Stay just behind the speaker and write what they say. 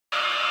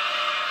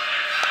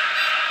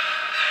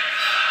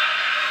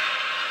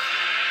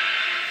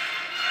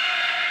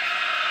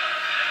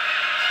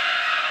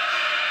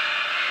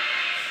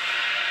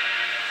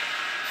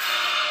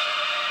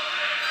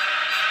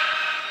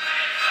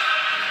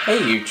Hey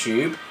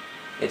YouTube,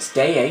 it's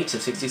day 8 of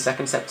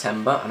 62nd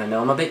September and I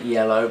know I'm a bit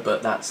yellow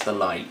but that's the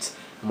light.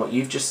 And what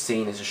you've just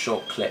seen is a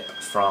short clip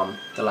from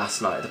the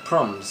last night of the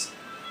proms.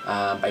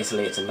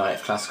 Basically it's a night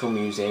of classical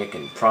music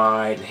and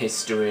pride and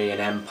history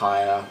and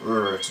empire.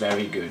 It's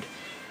very good.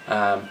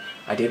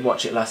 I did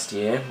watch it last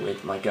year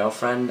with my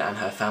girlfriend and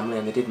her family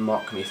and they did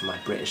mock me for my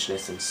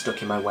Britishness and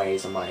stuck in my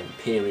ways and my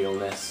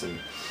imperialness, and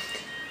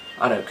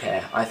I don't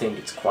care. I think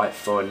it's quite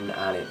fun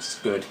and it's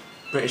good.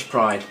 British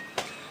pride.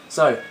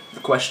 So, the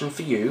question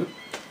for you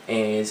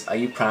is, are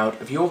you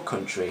proud of your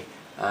country?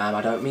 I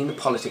don't mean the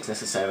politics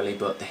necessarily,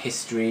 but the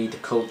history, the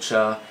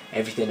culture,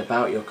 everything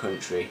about your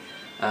country.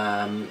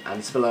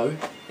 Answer below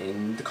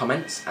in the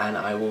comments and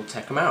I will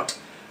check them out.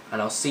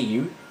 And I'll see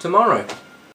you tomorrow.